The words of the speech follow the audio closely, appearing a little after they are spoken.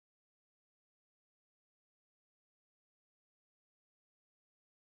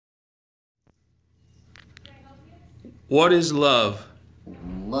What is love?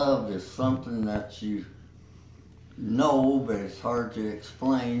 Love is something that you know, but it's hard to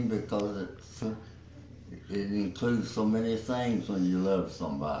explain because it includes so many things when you love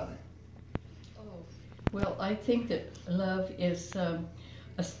somebody. Well, I think that love is a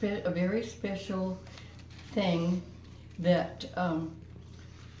very special thing that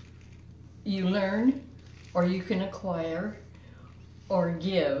you learn, or you can acquire, or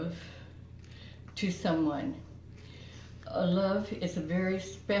give to someone. Love is a very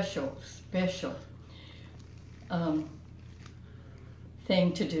special thing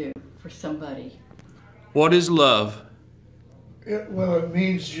to do for somebody. What is love? Well, it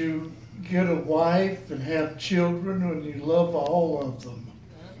means you get a wife and have children and you love all of them.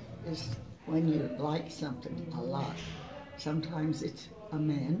 It's when you like something a lot. Sometimes it's a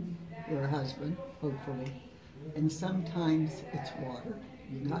man, your husband, hopefully, and sometimes it's water.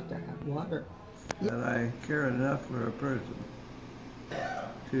 You got to have water. That I care enough for a person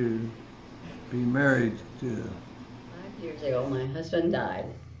to be married to them. 5 years ago, my husband died,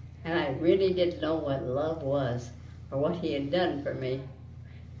 and I really didn't know what love was or what he had done for me.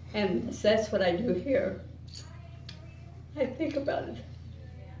 And that's what I do here. I think about it.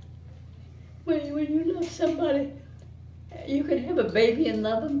 When you love somebody, you can have a baby and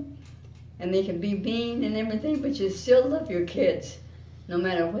love them, and they can be mean and everything, but you still love your kids, no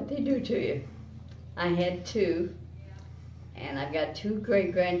matter what they do to you. I had 2, and I've got 2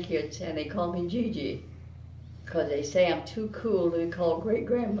 great-grandkids, and they call me Gigi, because they say I'm too cool to be called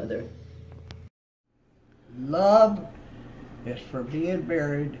great-grandmother. Love is for being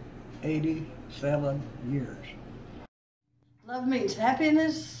married 87 years. Love means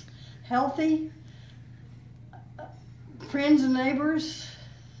happiness, healthy, friends and neighbors,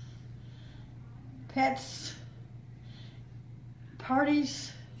 pets,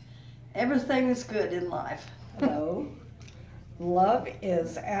 parties, everything is good in life. No. Love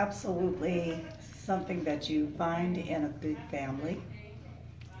is absolutely something that you find in a big family,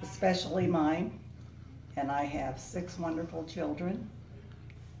 especially mine. And I have 6 wonderful children,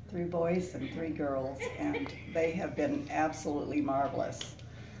 3 boys and 3 girls, and they have been absolutely marvelous.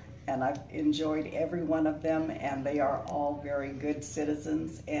 And I've enjoyed every one of them, and they are all very good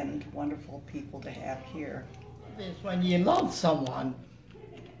citizens and wonderful people to have here. It's when you love someone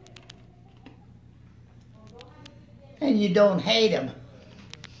and you don't hate them.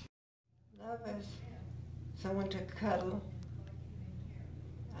 Love is someone to cuddle,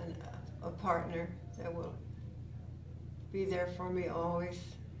 and a partner that will be there for me always.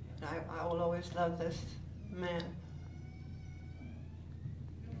 And I will always love this man.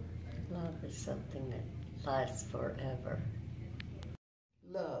 Love is something that lasts forever.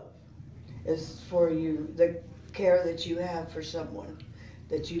 Love is for you, the care that you have for someone,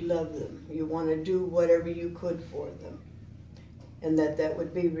 that you love them. You want to do whatever you could for them, and that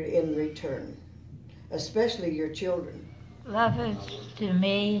would be in return, especially your children. Love is, to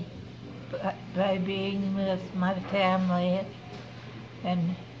me, by being with my family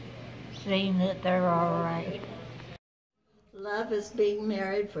and seeing that they're all right. Love is being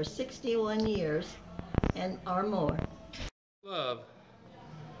married for 61 years or more. Love.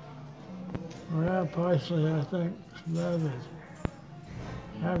 Well, personally, I think love is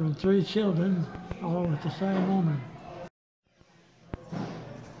having 3 children all with the same woman.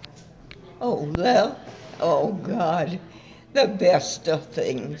 Oh, love? Oh, God. The best of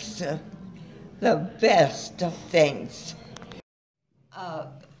things. The best of things.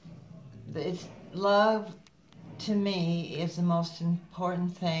 Love, to me, is the most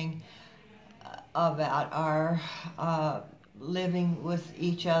important thing about our living with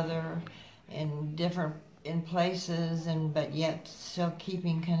each other in places, but yet still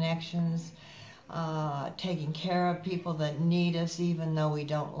keeping connections, taking care of people that need us even though we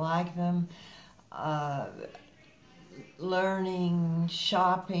don't like them, learning,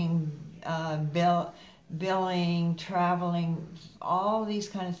 shopping, billing, traveling, all these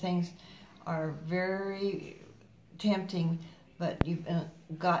kind of things are very tempting, but you've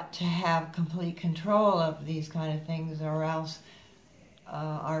got to have complete control of these kind of things, or else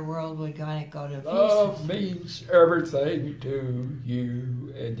our world would kind of go to pieces. Love means everything to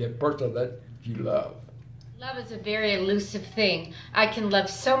you and the person that you love. Love is a very elusive thing. I can love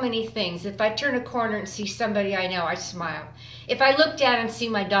so many things. If I turn a corner and see somebody I know, I smile. If I look down and see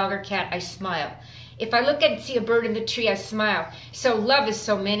my dog or cat, I smile. If I look at and see a bird in the tree, I smile. So love is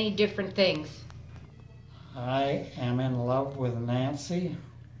so many different things. I am in love with Nancy,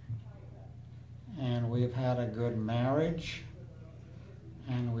 and we've had a good marriage,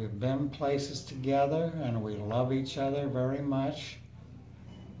 and we've been places together, and we love each other very much,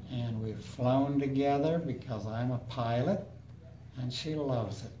 and we've flown together because I'm a pilot, and she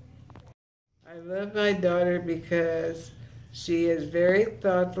loves it. I love my daughter because she is very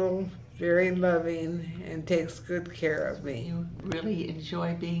thoughtful, very loving, and takes good care of me. You really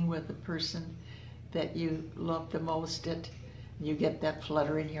enjoy being with the person that you love the most. You get that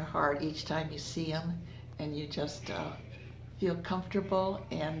flutter in your heart each time you see them, and you just feel comfortable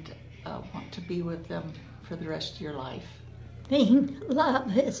and want to be with them for the rest of your life. Being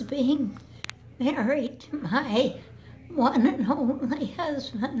love is being married to my one and only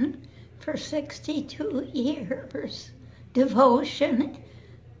husband for 62 years. Devotion,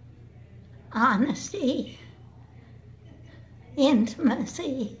 honesty,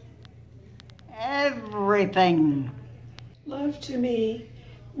 intimacy. Everything. Love to me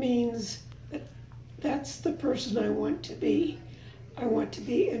means that that's the person I want to be. I want to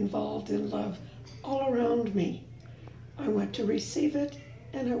be involved in love all around me. I want to receive it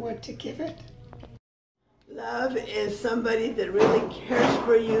and I want to give it. Love is somebody that really cares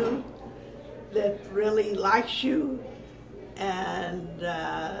for you, that really likes you, and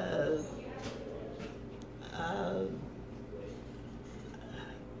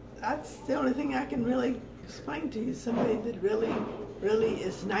that's the only thing I can really explain to you. Somebody that really, really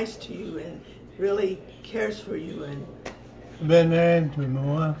is nice to you and really cares for you. And I've been married to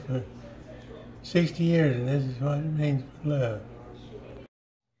my wife for 60 years, and this is what it means for love.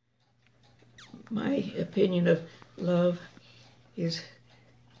 My opinion of love is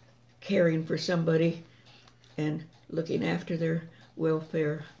caring for somebody and looking after their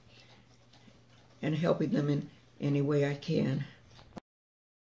welfare and helping them in any way I can.